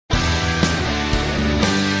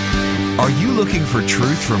Are you looking for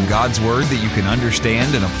truth from God's Word that you can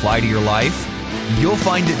understand and apply to your life? You'll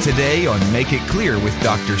find it today on Make It Clear with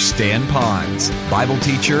Dr. Stan Ponz, Bible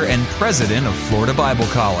teacher and president of Florida Bible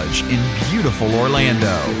College in beautiful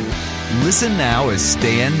Orlando. Listen now as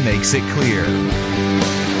Stan makes it clear.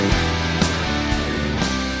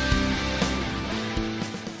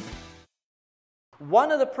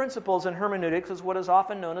 One of the principles in hermeneutics is what is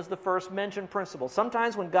often known as the first mention principle.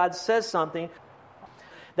 Sometimes when God says something,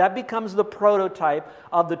 that becomes the prototype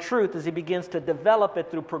of the truth as He begins to develop it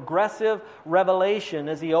through progressive revelation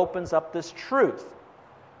as He opens up this truth.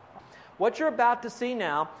 What you're about to see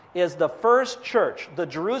now is the first church. The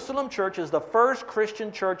Jerusalem church is the first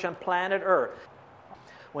Christian church on planet Earth.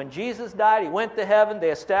 When Jesus died, He went to heaven,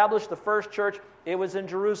 they established the first church. It was in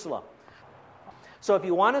Jerusalem. So if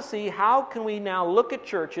you want to see how can we now look at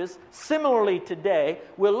churches similarly today,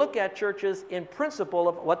 we'll look at churches in principle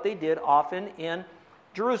of what they did often in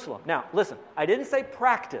Jerusalem. Now, listen, I didn't say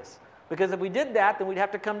practice, because if we did that, then we'd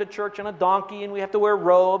have to come to church on a donkey, and we have to wear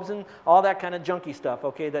robes and all that kind of junky stuff,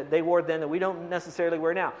 okay, that they wore then that we don't necessarily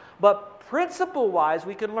wear now. But principle-wise,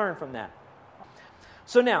 we can learn from that.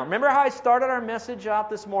 So now, remember how I started our message out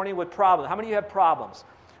this morning with problems? How many of you have problems?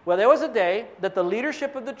 Well, there was a day that the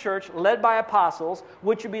leadership of the church, led by apostles,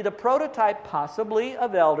 which would be the prototype possibly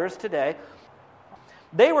of elders today,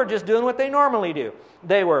 they were just doing what they normally do.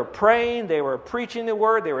 They were praying, they were preaching the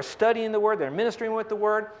Word, they were studying the Word, they were ministering with the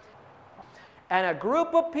Word. And a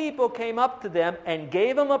group of people came up to them and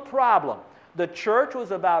gave them a problem. The church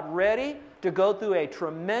was about ready to go through a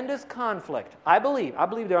tremendous conflict. I believe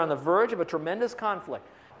they're on the verge of a tremendous conflict.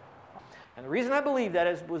 And the reason I believe that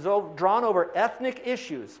is was drawn over ethnic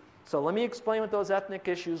issues. So let me explain what those ethnic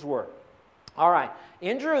issues were. All right.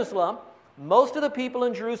 In Jerusalem, most of the people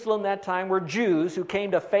in Jerusalem that time were Jews who came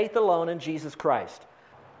to faith alone in Jesus Christ.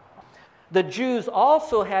 The Jews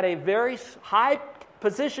also had a very high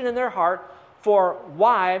position in their heart for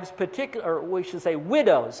wives, or we should say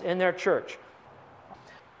widows, in their church.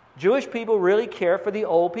 Jewish people really care for the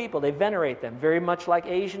old people. They venerate them, very much like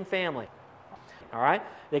Asian family. All right?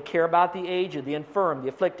 They care about the aged, the infirm, the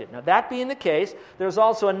afflicted. Now, that being the case, there's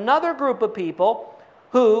also another group of people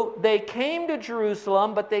who they came to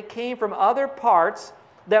Jerusalem, but they came from other parts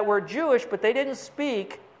that were Jewish, but they didn't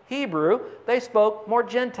speak Hebrew. They spoke more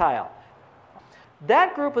Gentile.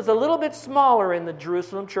 That group was a little bit smaller in the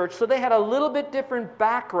Jerusalem church, so they had a little bit different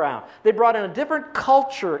background. They brought in a different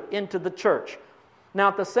culture into the church. Now,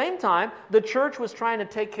 at the same time, the church was trying to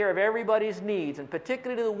take care of everybody's needs, and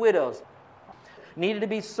particularly the widows needed to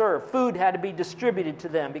be served. Food had to be distributed to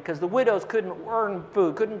them because the widows couldn't earn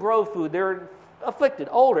food, couldn't grow food. They were afflicted,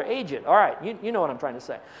 older, aged. All right, you know what I'm trying to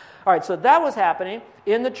say. All right, so that was happening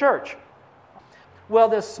in the church. Well,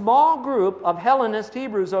 this small group of Hellenist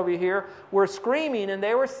Hebrews over here were screaming, and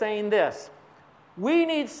they were saying this: we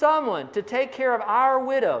need someone to take care of our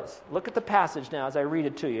widows. Look at the passage now as I read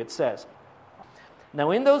it to you. It says,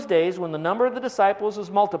 now in those days when the number of the disciples was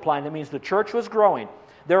multiplying, that means the church was growing,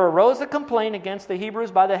 there arose a complaint against the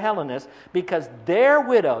Hebrews by the Hellenists because their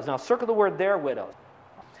widows, now circle the word their widows.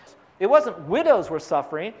 It wasn't widows were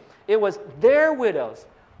suffering, it was their widows.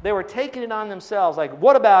 They were taking it on themselves, like,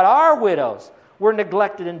 what about our widows? We're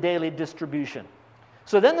neglected in daily distribution.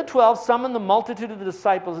 So then the 12 summoned the multitude of the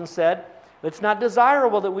disciples and said, it's not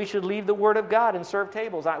desirable that we should leave the word of God and serve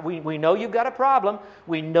tables. We know you've got a problem.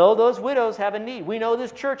 We know those widows have a need. We know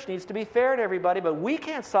this church needs to be fair to everybody, but we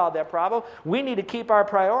can't solve that problem. We need to keep our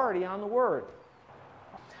priority on the word.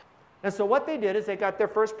 And so what they did is they got their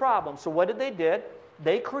first problem. So what did they do?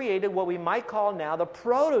 They created what we might call now the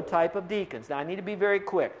prototype of deacons. Now I need to be very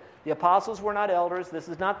quick. The apostles were not elders. This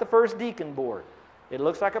is not the first deacon board. It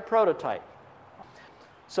looks like a prototype.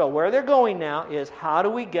 So where they're going now is, how do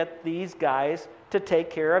we get these guys to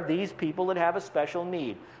take care of these people that have a special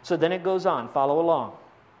need? So then it goes on. Follow along.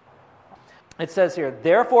 It says here,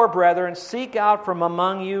 therefore, brethren, seek out from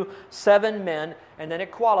among you 7 men, and then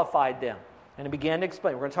it qualified them. And it began to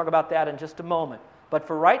explain. We're going to talk about that in just a moment. But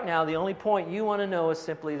for right now, the only point you want to know is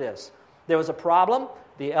simply this. There was a problem.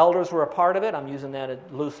 The elders were a part of it. I'm using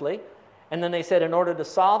that loosely. And then they said, in order to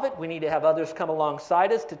solve it, we need to have others come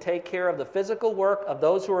alongside us to take care of the physical work of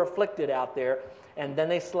those who are afflicted out there. And then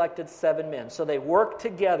they selected 7 men. So they worked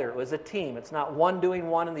together. It was a team. It's not one doing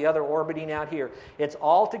one and the other orbiting out here. It's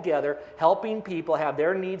all together, helping people have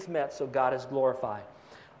their needs met so God is glorified.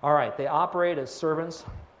 All right, they operate as servants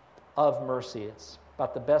of mercy. It's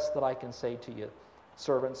about the best that I can say to you,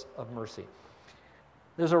 servants of mercy.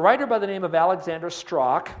 There's a writer by the name of Alexander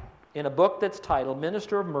Strauch in a book that's titled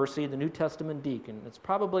Minister of Mercy, the New Testament Deacon. It's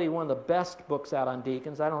probably one of the best books out on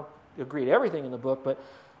deacons. I don't agree to everything in the book, but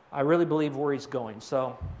I really believe where he's going.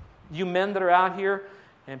 So You men that are out here,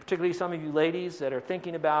 and particularly some of you ladies that are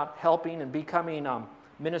thinking about helping and becoming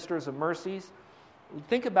ministers of mercies,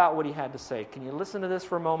 think about what he had to say. Can you listen to this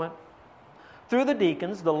for a moment? Through the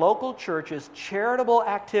deacons, the local church's charitable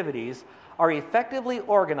activities are effectively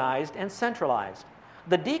organized and centralized.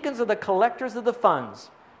 The deacons are the collectors of the funds,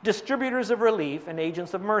 distributors of relief, and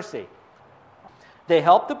agents of mercy. They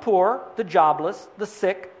help the poor, the jobless, the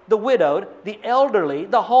sick, the widowed, the elderly,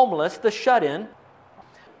 the homeless, the shut-in,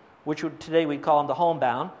 which today we'd call them the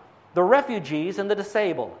homebound, the refugees, and the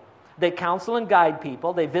disabled. They counsel and guide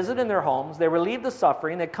people. They visit in their homes. They relieve the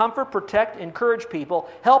suffering. They comfort, protect, encourage people,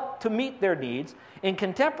 help to meet their needs. In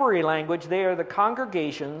contemporary language, they are the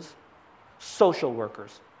congregation's social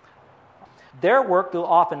workers. Their work, though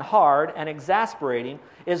often hard and exasperating,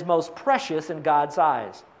 is most precious in God's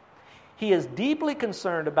eyes. He is deeply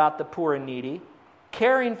concerned about the poor and needy.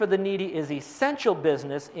 Caring for the needy is essential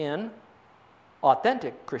business in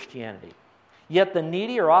authentic Christianity. Yet the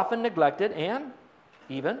needy are often neglected and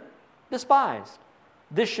even despised.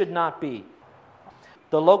 This should not be.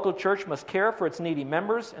 The local church must care for its needy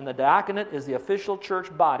members, and the diaconate is the official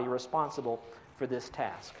church body responsible for this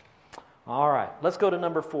task. All right, let's go to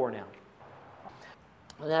number 4 now.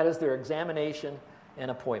 And that is their examination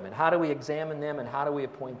and appointment. How do we examine them and how do we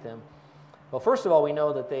appoint them? Well, first of all, we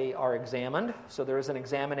know that they are examined, so there is an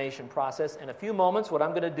examination process. In a few moments, what I'm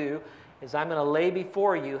going to do is I'm going to lay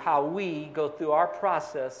before you how we go through our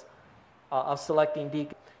process of selecting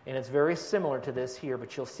deacons. And it's very similar to this here,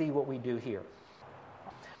 but you'll see what we do here.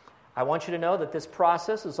 I want you to know that this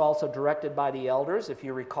process is also directed by the elders. If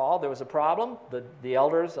you recall, there was a problem. The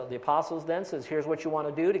elders, the apostles then says, here's what you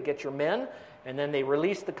want to do to get your men. And then they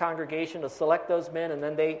released the congregation to select those men, and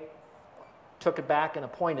then they took it back and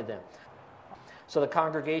appointed them. So the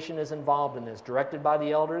congregation is involved in this, directed by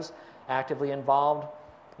the elders, actively involved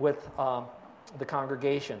with the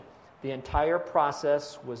congregation. The entire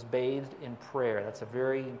process was bathed in prayer. That's a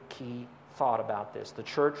very key thought about this. The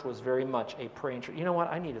church was very much a praying church. You know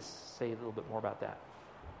what? I need to say a little bit more about that.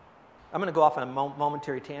 I'm going to go off on a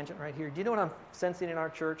momentary tangent right here. Do you know what I'm sensing in our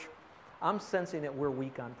church? I'm sensing that we're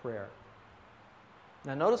weak on prayer.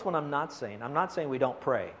 Now notice what I'm not saying. I'm not saying we don't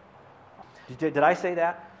pray. Did I say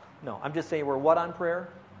that? No, I'm just saying we're what on prayer?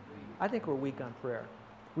 I think we're weak on prayer.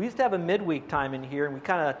 We used to have a midweek time in here, and we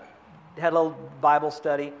kind of had a little Bible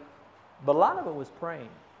study, but a lot of it was praying.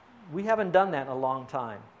 We haven't done that in a long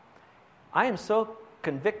time. I am so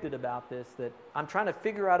convicted about this that I'm trying to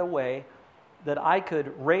figure out a way that I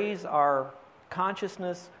could raise our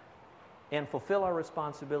consciousness and fulfill our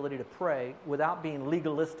responsibility to pray without being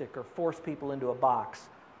legalistic or force people into a box.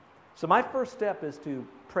 So my first step is to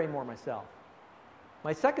pray more myself.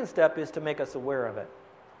 My second step is to make us aware of it.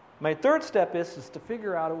 My third step is to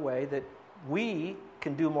figure out a way that we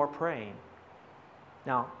can do more praying.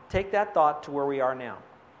 Now, take that thought to where we are now.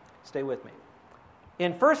 Stay with me.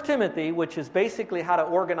 In 1 Timothy, which is basically how to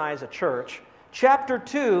organize a church, chapter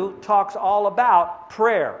 2 talks all about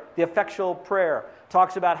prayer, the effectual prayer.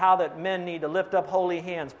 Talks about how that men need to lift up holy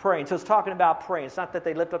hands praying. So it's talking about praying. It's not that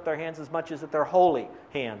they lift up their hands as much as that they're holy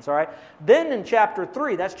hands, all right? Then in chapter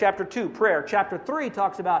 3, that's chapter 2, prayer. Chapter 3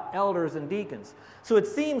 talks about elders and deacons. So it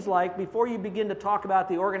seems like before you begin to talk about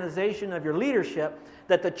the organization of your leadership,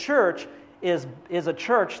 that the church is a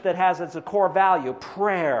church that has as a core value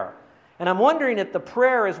prayer. And I'm wondering if the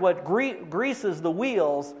prayer is what greases the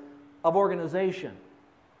wheels of organization.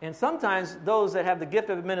 And sometimes those that have the gift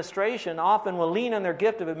of administration often will lean on their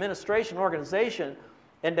gift of administration organization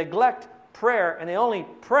and neglect prayer, and they only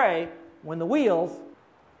pray when the wheels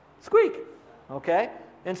squeak, okay?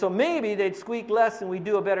 And so maybe they'd squeak less and we'd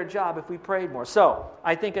do a better job if we prayed more. So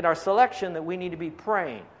I think in our selection that we need to be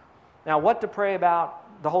praying. Now, what to pray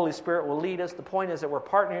about, the Holy Spirit will lead us. The point is that we're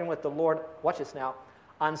partnering with the Lord, watch this now,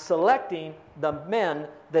 on selecting the men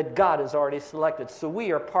that God has already selected. So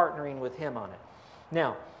we are partnering with Him on it.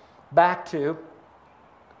 Now, back to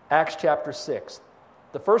Acts chapter 6.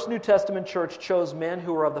 The first New Testament church chose men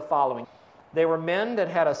who were of the following. They were men that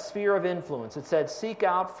had a sphere of influence. It said, seek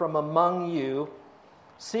out from among you.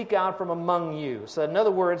 Seek out from among you. So in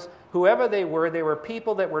other words, whoever they were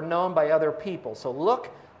people that were known by other people. So look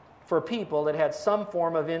for people that had some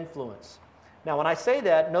form of influence. Now when I say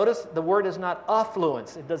that, notice the word is not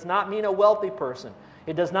affluence. It does not mean a wealthy person.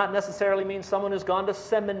 It does not necessarily mean someone who's gone to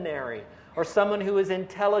seminary or someone who is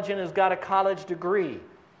intelligent, has got a college degree.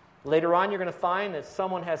 Later on, you're going to find that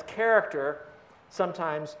someone has character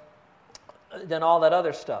sometimes than all that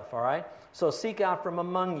other stuff, all right? So seek out from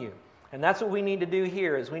among you. And that's what we need to do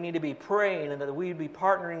here, is we need to be praying and that we be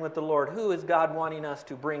partnering with the Lord. Who is God wanting us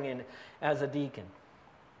to bring in as a deacon?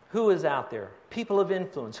 Who is out there? People of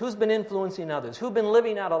influence. Who's been influencing others? Who've been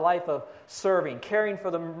living out a life of serving, caring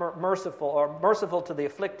for the merciful, or merciful to the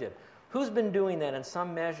afflicted? Who's been doing that in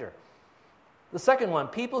some measure? The second one,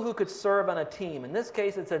 people who could serve on a team. In this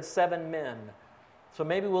case, it said 7 men. So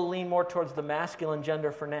maybe we'll lean more towards the masculine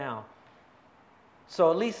gender for now.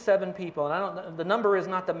 So at least 7 people. And the number is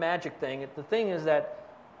not the magic thing. The thing is that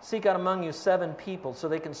seek out among you 7 people so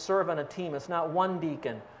they can serve on a team. It's not one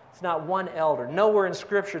deacon. It's not one elder. Nowhere in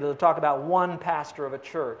Scripture does it talk about one pastor of a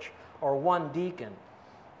church or one deacon.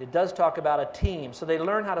 It does talk about a team. So they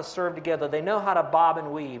learn how to serve together. They know how to bob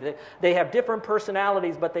and weave. They have different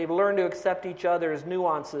personalities, but they've learned to accept each other's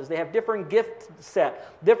nuances. They have different gift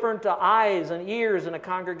set, different eyes and ears in a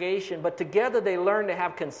congregation, but together they learn to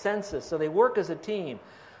have consensus. So they work as a team.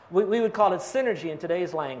 We would call it synergy in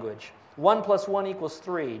today's language. 1 + 1 =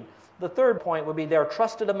 3. The third point would be they're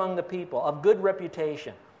trusted among the people, of good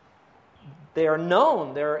reputation. They are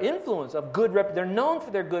known, they're influenced of good they're known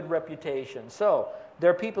for their good reputation. So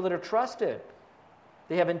they're people that are trusted.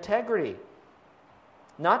 They have integrity.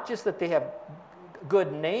 Not just that they have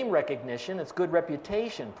good name recognition, it's good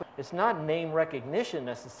reputation. It's not name recognition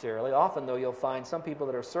necessarily. Often, though, you'll find some people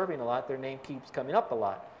that are serving a lot, their name keeps coming up a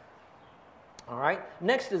lot. All right?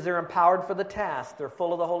 Next is they're empowered for the task. They're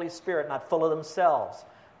full of the Holy Spirit, not full of themselves.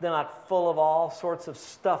 They're not full of all sorts of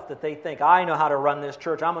stuff that they think, I know how to run this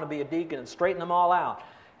church, I'm going to be a deacon and straighten them all out.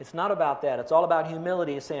 It's not about that. It's all about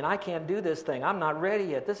humility, saying, I can't do this thing. I'm not ready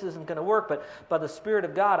yet. This isn't going to work. But by the Spirit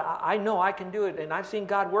of God, I know I can do it. And I've seen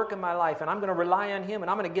God work in my life. And I'm going to rely on Him. And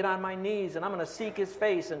I'm going to get on my knees. And I'm going to seek His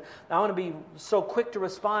face. And I want to be so quick to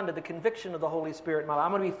respond to the conviction of the Holy Spirit in my life.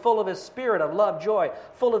 I'm going to be full of His Spirit, of love, joy,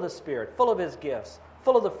 full of the Spirit, full of His gifts,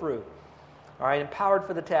 full of the fruit. All right, empowered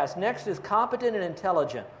for the task. Next is competent and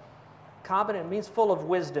intelligent. Competent means full of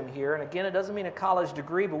wisdom here. And again, it doesn't mean a college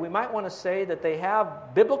degree, but we might want to say that they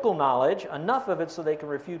have biblical knowledge, enough of it so they can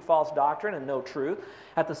refute false doctrine and know truth.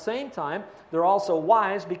 At the same time, they're also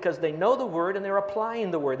wise because they know the Word and they're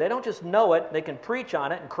applying the Word. They don't just know it, they can preach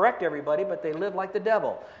on it and correct everybody, but they live like the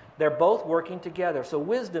devil. They're both working together. So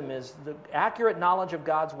wisdom is the accurate knowledge of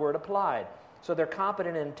God's Word applied. So they're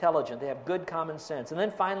competent and intelligent. They have good common sense. And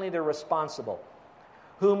then finally, they're responsible,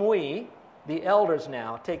 whom we, the elders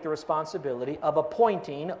now, take the responsibility of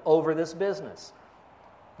appointing over this business.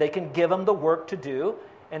 They can give them the work to do,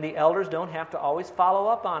 and the elders don't have to always follow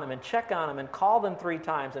up on them and check on them and call them 3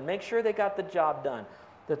 times and make sure they got the job done,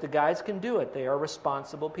 that the guys can do it. They are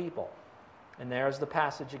responsible people. And there's the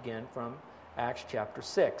passage again from Acts chapter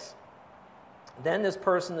 6. Then this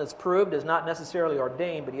person that's proved is not necessarily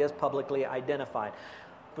ordained, but he is publicly identified.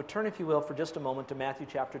 But turn, if you will, for just a moment to Matthew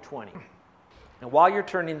chapter 20. And while you're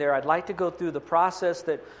turning there, I'd like to go through the process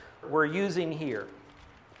that we're using here.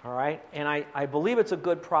 All right? And I believe it's a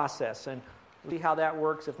good process. And see how that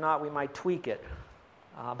works. If not, we might tweak it.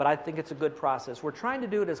 But I think it's a good process. We're trying to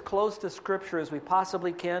do it as close to Scripture as we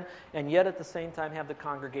possibly can, and yet at the same time have the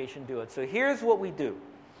congregation do it. So here's what we do.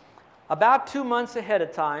 About 2 months ahead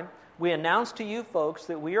of time, we announce to you folks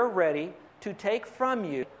that we are ready to take from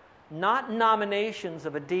you not nominations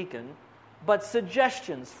of a deacon, but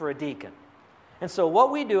suggestions for a deacon. And so what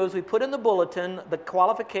we do is we put in the bulletin the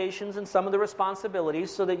qualifications and some of the responsibilities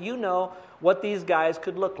so that you know what these guys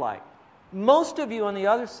could look like. Most of you on the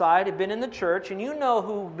other side have been in the church, and you know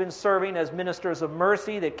who've been serving as ministers of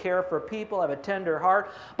mercy that care for people, have a tender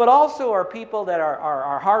heart, but also are people that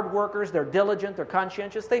are hard workers, they're diligent, they're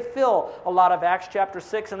conscientious. They fill a lot of Acts chapter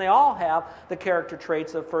 6, and they all have the character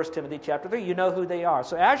traits of 1 Timothy chapter 3. You know who they are.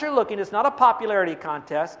 So as you're looking, it's not a popularity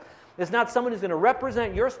contest. It's not someone who's going to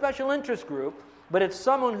represent your special interest group, but it's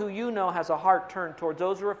someone who you know has a heart turned towards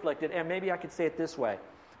those who are afflicted. And maybe I could say it this way.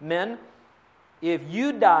 Men, if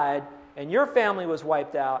you died and your family was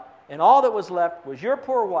wiped out and all that was left was your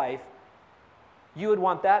poor wife, you would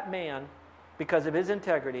want that man, because of his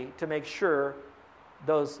integrity, to make sure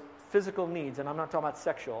those physical needs, and I'm not talking about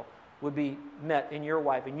sexual, would be met in your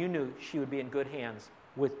wife, and you knew she would be in good hands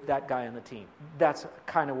with that guy on the team. That's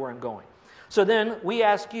kind of where I'm going. So then we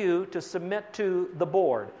ask you to submit to the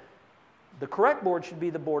board. The correct board should be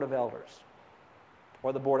the board of elders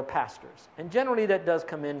or the board of pastors. And generally that does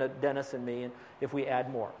come into Dennis and me, and if we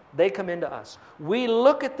add more. They come into us. We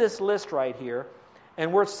look at this list right here,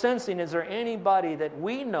 and we're sensing, is there anybody that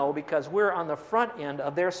we know, because we're on the front end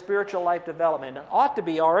of their spiritual life development, and ought to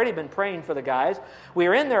be already been praying for the guys. We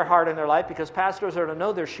are in their heart and their life, because pastors are to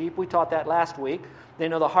know their sheep. We taught that last week. They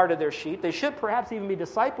know the heart of their sheep. They should perhaps even be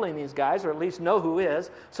discipling these guys, or at least know who is.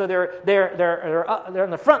 So they're in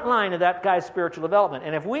the front line of that guy's spiritual development.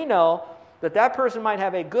 And if we know that person might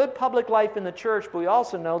have a good public life in the church, but we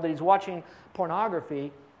also know that he's watching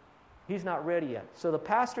pornography, He's not ready yet. So the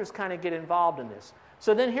pastors kind of get involved in this.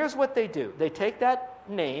 So then here's what they do. They take that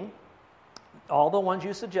name, all the ones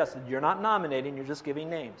you suggested. You're not nominating, you're just giving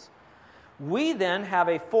names. We then have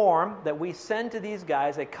a form that we send to these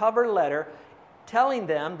guys, a cover letter, telling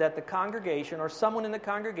them that the congregation or someone in the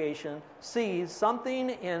congregation sees something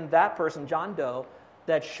in that person, John Doe,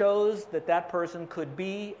 that shows that that person could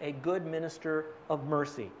be a good minister of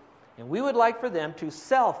mercy. And we would like for them to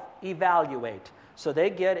self-evaluate. So they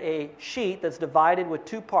get a sheet that's divided with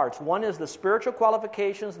two parts. One is the spiritual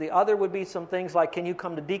qualifications. The other would be some things like, can you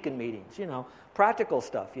come to deacon meetings? Practical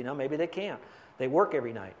stuff. Maybe they can't. They work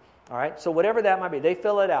every night. All right? So whatever that might be, they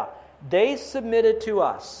fill it out. They submit it to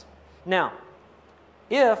us. Now,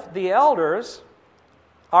 if the elders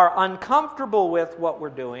are uncomfortable with what we're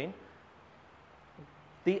doing,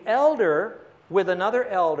 the elder with another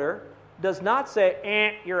elder does not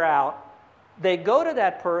say, you're out. They go to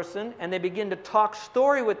that person and they begin to talk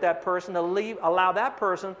story with that person to allow that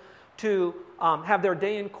person to have their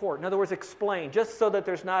day in court. In other words, explain, just so that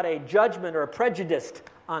there's not a judgment or a prejudice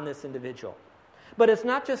on this individual. But it's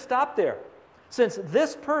not just stopped there. Since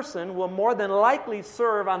this person will more than likely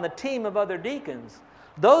serve on the team of other deacons,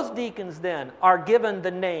 those deacons then are given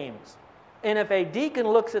the names. And if a deacon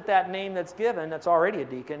looks at that name that's given, that's already a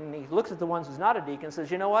deacon, and he looks at the ones who's not a deacon and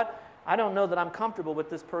says, you know what? I don't know that I'm comfortable with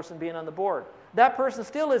this person being on the board. That person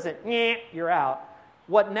still isn't, you're out.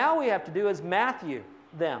 What now we have to do is Matthew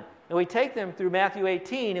them. And we take them through Matthew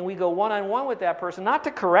 18 and we go one-on-one with that person, not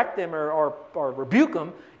to correct them or rebuke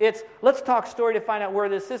them. It's, let's talk story to find out where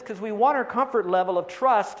this is, because we want our comfort level of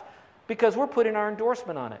trust because we're putting our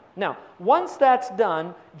endorsement on it. Now, once that's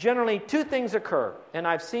done, generally two things occur. And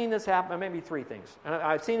I've seen this happen, maybe three things. And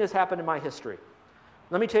I've seen this happen in my history.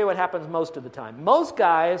 Let me tell you what happens most of the time. Most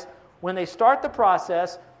guys, when they start the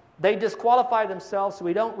process, they disqualify themselves, so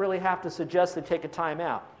we don't really have to suggest they take a time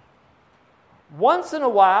out. Once in a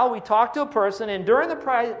while, we talk to a person, and during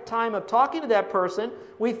the time of talking to that person,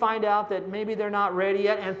 we find out that maybe they're not ready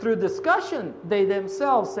yet, and through discussion, they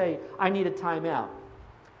themselves say, I need a time out.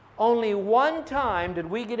 Only one time did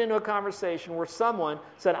we get into a conversation where someone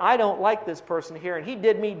said, I don't like this person here, and he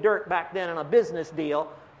did me dirt back then on a business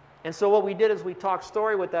deal. And so what we did is we talked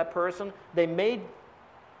story with that person. They made,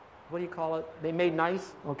 what do you call it? They made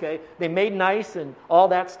nice, okay? They made nice and all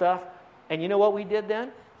that stuff. And you know what we did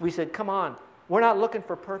then? We said, come on. We're not looking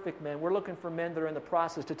for perfect men. We're looking for men that are in the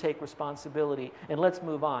process to take responsibility. And let's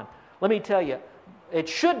move on. Let me tell you, it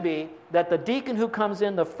should be that the deacon who comes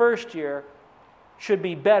in the first year should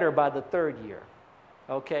be better by the third year.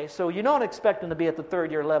 Okay? So you don't expect them to be at the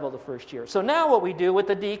third year level the first year. So now what we do with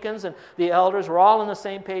the deacons and the elders, we're all on the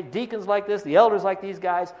same page. Deacons like this, the elders like these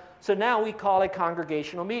guys. So now we call a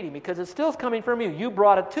congregational meeting because it's still coming from you. You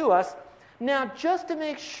brought it to us. Now, just to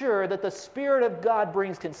make sure that the Spirit of God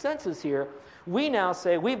brings consensus here, we now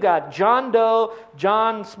say we've got John Doe,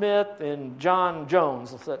 John Smith, and John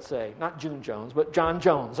Jones, let's say. Not June Jones, but John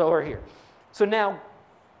Jones over here. So now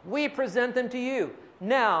we present them to you.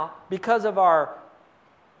 Now, because of our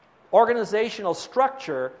organizational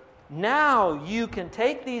structure, now you can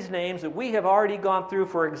take these names that we have already gone through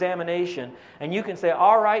for examination, and you can say,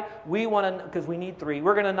 all right, we want to, because we need three,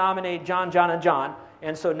 we're going to nominate John, John, and John.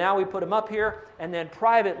 And so now we put them up here, and then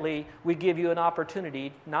privately we give you an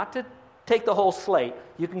opportunity not to take the whole slate.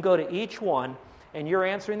 You can go to each one, and you're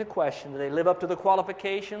answering the question, do they live up to the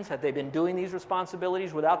qualifications? Have they been doing these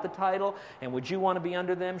responsibilities without the title? And would you want to be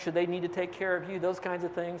under them? Should they need to take care of you? Those kinds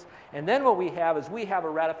of things. And then what we have is we have a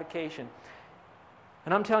ratification.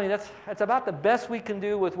 And I'm telling you, that's about the best we can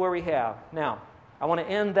do with where we have. Now, I want to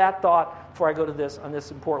end that thought before I go to this on this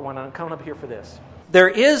important one. I'm coming up here for this. There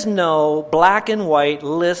is no black and white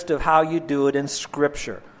list of how you do it in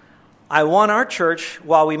Scripture. I want our church,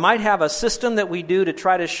 while we might have a system that we do to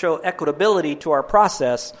try to show equitability to our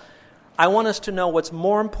process, I want us to know what's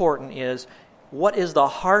more important is what is the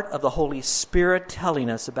heart of the Holy Spirit telling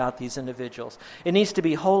us about these individuals. It needs to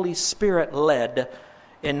be Holy Spirit-led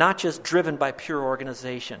and not just driven by pure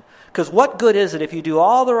organization. Because what good is it if you do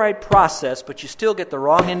all the right process, but you still get the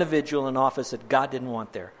wrong individual in office that God didn't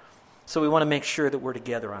want there? So we want to make sure that we're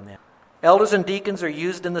together on that. Elders and deacons are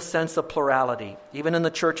used in the sense of plurality. Even in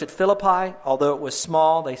the church at Philippi, although it was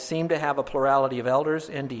small, they seem to have a plurality of elders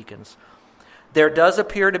and deacons. There does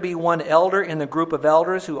appear to be one elder in the group of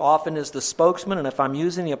elders who often is the spokesman. And if I'm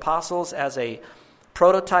using the apostles as a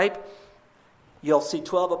prototype, you'll see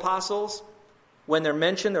 12 apostles. When they're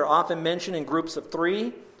mentioned, they're often mentioned in groups of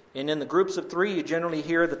 3. And in the groups of 3, you generally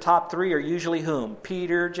hear the top 3 are usually whom?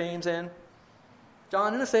 Peter, James, and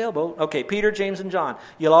John in a sailboat. Okay, Peter, James, and John.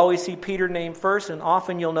 You'll always see Peter named first, and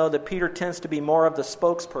often you'll know that Peter tends to be more of the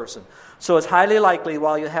spokesperson. So it's highly likely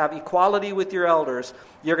while you have equality with your elders,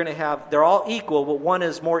 you're going to have, they're all equal, but one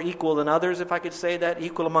is more equal than others, if I could say that,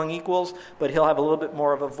 equal among equals, but he'll have a little bit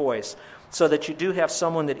more of a voice. So that you do have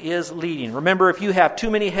someone that is leading. Remember, if you have too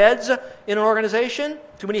many heads in an organization,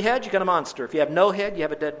 too many heads, you got a monster. If you have no head, you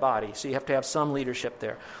have a dead body. So you have to have some leadership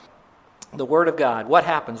there. The Word of God. What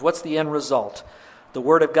happens? What's the end result? The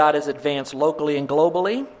Word of God is advanced locally and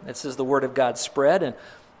globally. It says the Word of God spread. And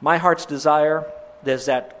my heart's desire is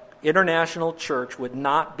that International Church would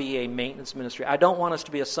not be a maintenance ministry. I don't want us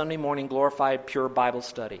to be a Sunday morning glorified, pure Bible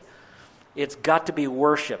study. It's got to be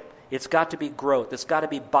worship. It's got to be growth. It's got to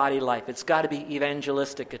be body life. It's got to be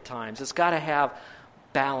evangelistic at times. It's got to have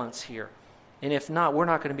balance here. And if not, we're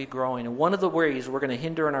not going to be growing. And one of the ways we're going to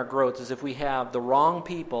hinder in our growth is if we have the wrong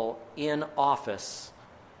people in office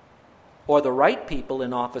or the right people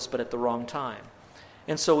in office but at the wrong time.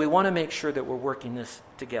 And so we want to make sure that we're working this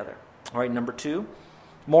together. All right, number 2,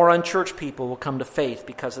 more unchurched people will come to faith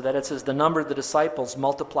because of that. It says the number of the disciples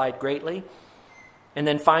multiplied greatly. And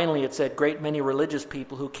then finally it said great many religious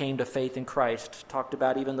people who came to faith in Christ. Talked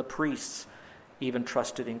about even the priests even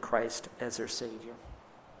trusted in Christ as their Savior.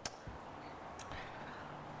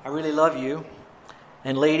 I really love you.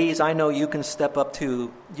 And ladies, I know you can step up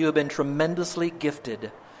too. You have been tremendously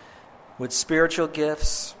gifted with spiritual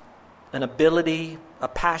gifts, an ability, a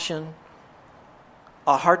passion,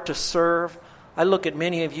 a heart to serve. I look at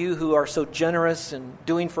many of you who are so generous and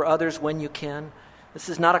doing for others when you can. This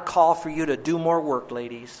is not a call for you to do more work,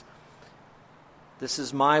 ladies. This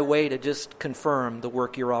is my way to just confirm the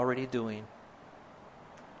work you're already doing.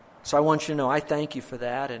 So I want you to know I thank you for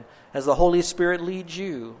that. And as the Holy Spirit leads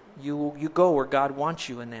you, you go where God wants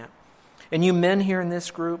you in that. And you men here in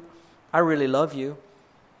this group, I really love you.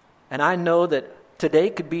 And I know that today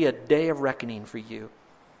could be a day of reckoning for you.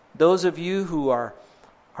 Those of you who are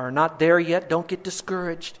not there yet, don't get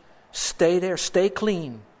discouraged. Stay there. Stay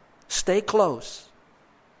clean. Stay close.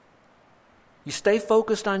 You stay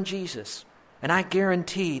focused on Jesus, and I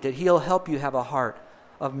guarantee that He'll help you have a heart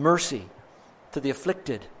of mercy to the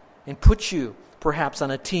afflicted and put you perhaps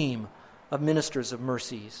on a team of ministers of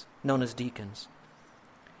mercies known as deacons.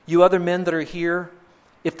 You other men that are here,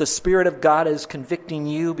 if the Spirit of God is convicting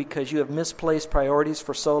you because you have misplaced priorities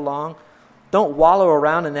for so long, don't wallow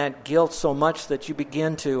around in that guilt so much that you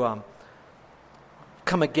begin to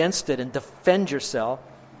come against it and defend yourself.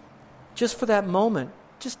 Just for that moment,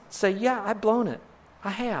 just say, yeah, I've blown it.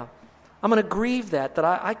 I have. I'm going to grieve that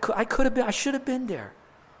I could have been, I should have been there.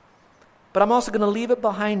 But I'm also going to leave it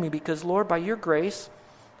behind me because, Lord, by your grace,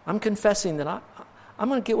 I'm confessing that I'm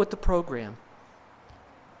going to get with the program.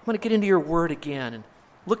 I'm going to get into your word again and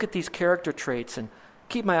look at these character traits and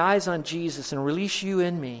keep my eyes on Jesus and release you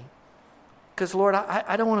in me. Because, Lord,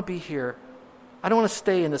 I don't want to be here. I don't want to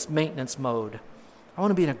stay in this maintenance mode. I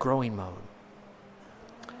want to be in a growing mode.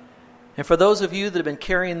 And for those of you that have been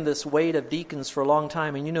carrying this weight of deacons for a long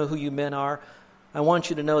time, and you know who you men are, I want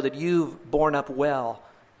you to know that you've borne up well.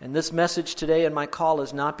 And this message today and my call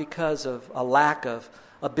is not because of a lack of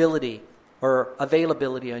ability or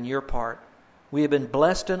availability on your part. We have been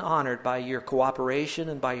blessed and honored by your cooperation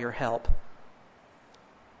and by your help.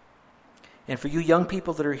 And for you young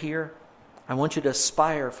people that are here, I want you to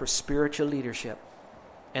aspire for spiritual leadership.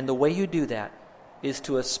 And the way you do that is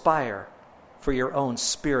to aspire for your own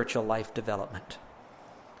spiritual life development.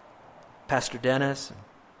 Pastor Dennis, and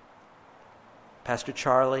Pastor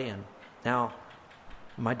Charlie, and now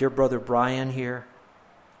my dear brother Brian here,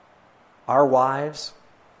 our wives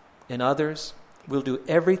and others, we'll do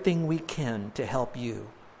everything we can to help you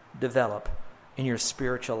develop in your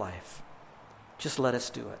spiritual life. Just let us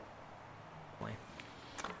do it.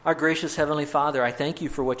 Our gracious Heavenly Father, I thank you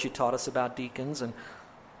for what you taught us about deacons. And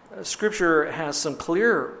Scripture has some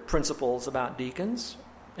clear principles about deacons,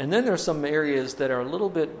 and then there's some areas that are a little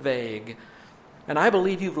bit vague. And I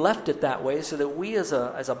believe you've left it that way so that we as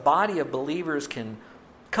a body of believers can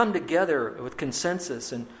come together with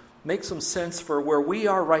consensus and make some sense for where we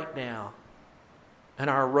are right now and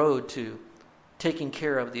our road to taking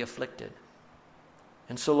care of the afflicted.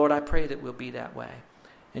 And so, Lord, I pray that we'll be that way.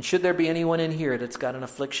 And should there be anyone in here that's got an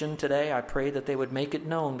affliction today, I pray that they would make it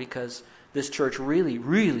known, because this church really,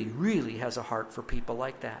 really, really has a heart for people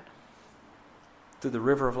like that through the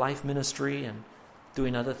River of Life ministry and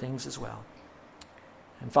doing other things as well.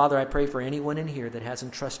 And Father, I pray for anyone in here that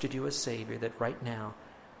hasn't trusted you as Savior, that right now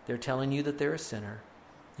they're telling you that they're a sinner.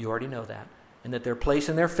 You already know that. And that they're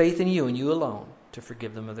placing their faith in you and you alone to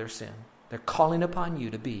forgive them of their sin. They're calling upon you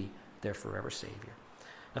to be their forever Savior.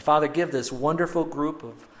 Now, Father, give this wonderful group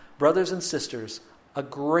of brothers and sisters a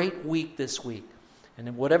great week this week. And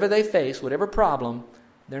then whatever they face, whatever problem,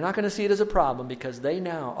 they're not going to see it as a problem because they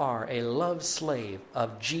now are a love slave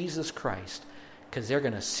of Jesus Christ because they're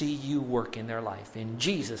going to see you work in their life. In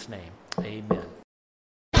Jesus' name, amen.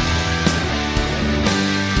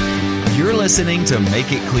 You're listening to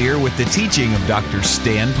Make It Clear with the teaching of Dr.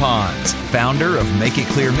 Stan Ponz, founder of Make It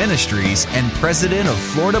Clear Ministries and president of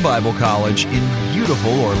Florida Bible College in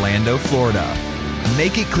beautiful Orlando, Florida.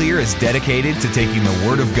 Make It Clear is dedicated to taking the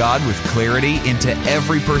Word of God with clarity into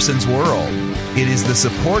every person's world. It is the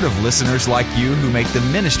support of listeners like you who make the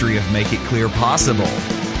ministry of Make It Clear possible.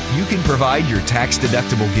 You can provide your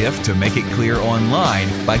tax-deductible gift to Make It Clear online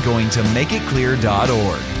by going to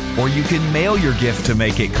makeitclear.org. Or you can mail your gift to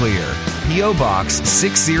Make It Clear, P.O. Box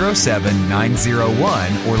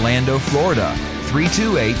 607901, Orlando, Florida,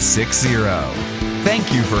 32860.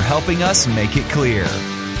 Thank you for helping us make it clear.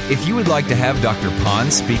 If you would like to have Dr.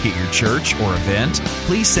 Ponz speak at your church or event,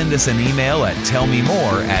 please send us an email at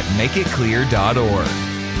tellmemore@makeitclear.org.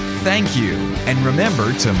 Thank you, and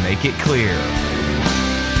remember to make it clear.